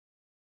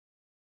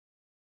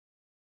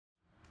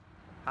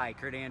Hi,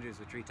 Kurt Andrews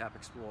with Treetop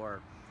Explorer.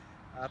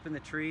 Up in the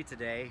tree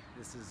today.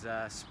 This is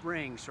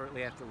spring,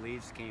 shortly after the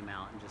leaves came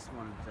out, and just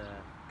wanted to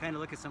kind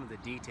of look at some of the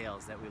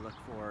details that we look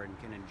for and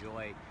can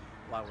enjoy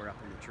while we're up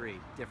in the tree,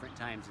 different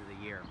times of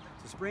the year.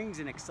 So spring's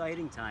an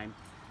exciting time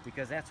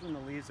because that's when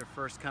the leaves are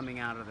first coming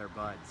out of their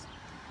buds.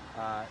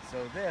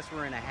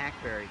 We're in a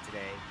hackberry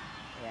today,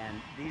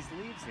 and these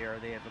leaves here,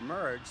 they have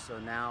emerged, so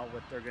now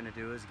what they're going to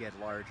do is get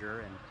larger,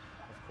 and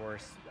of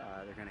course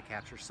they're going to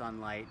capture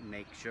sunlight and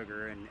make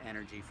sugar and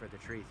energy for the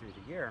tree through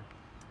the year.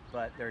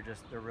 But they're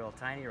real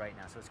tiny right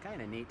now, so it's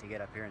kind of neat to get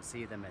up here and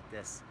see them at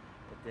this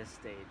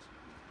stage.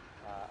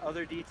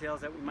 Other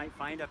details that we might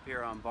find up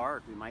here on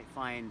bark, we might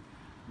find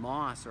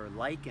moss or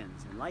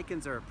lichens, and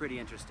lichens are a pretty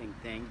interesting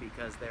thing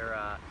because they're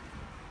a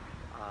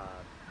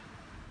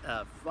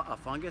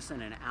fungus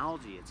and an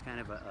algae. It's kind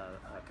of a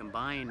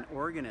combined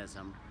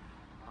organism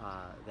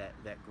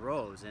that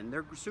grows, and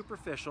they're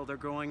superficial. They're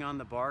growing on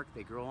the bark,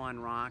 they grow on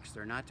rocks,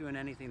 they're not doing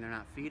anything, they're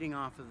not feeding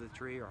off of the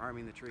tree or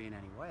harming the tree in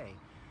any way.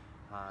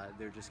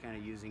 They're just kind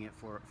of using it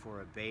for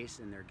a base,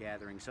 and they're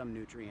gathering some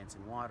nutrients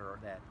and water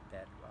that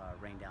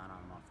rain down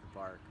on them off the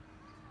bark.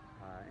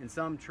 In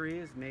some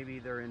trees, maybe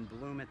they're in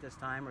bloom at this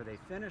time or they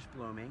finish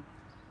blooming,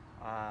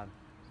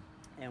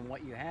 and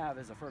what you have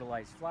is a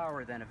fertilized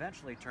flower then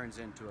eventually turns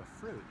into a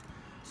fruit.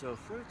 So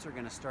fruits are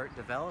going to start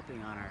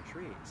developing on our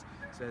trees.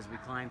 So as we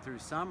climb through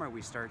summer,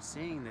 we start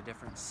seeing the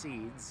different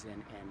seeds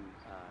and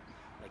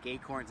like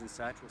acorns and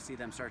such. We'll see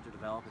them start to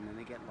develop, and then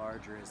they get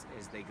larger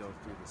as they go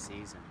through the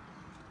season.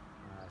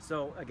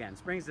 So again,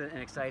 spring's an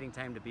exciting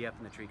time to be up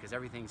in the tree because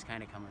everything's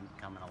kind of coming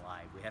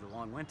alive. We had a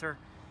long winter,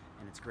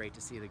 and it's great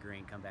to see the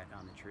green come back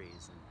on the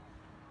trees. And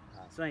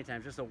so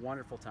anytime, just a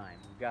wonderful time.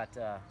 We've got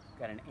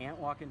an ant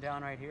walking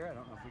down right here. I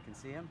don't know if we can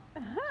see him,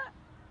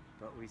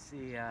 but we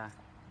see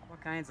all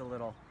kinds of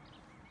little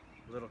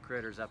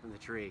critters up in the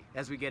tree.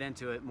 As we get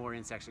into it, more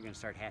insects are going to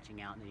start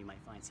hatching out, and then you might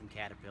find some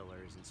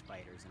caterpillars and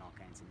spiders and all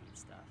kinds of neat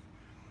stuff.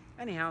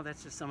 Anyhow,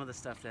 that's just some of the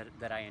stuff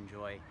that I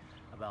enjoy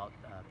about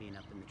being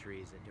up in the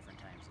trees at different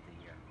times of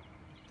the year.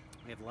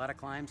 We have a lot of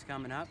climbs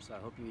coming up, so I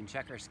hope you can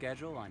check our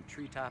schedule on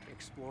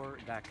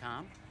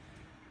treetopexplorer.com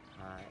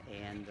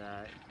and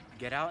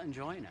get out and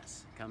join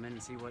us. Come in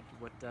and see what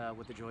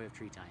the joy of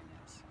tree time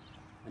is.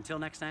 Until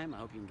next time, I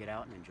hope you can get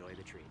out and enjoy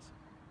the trees.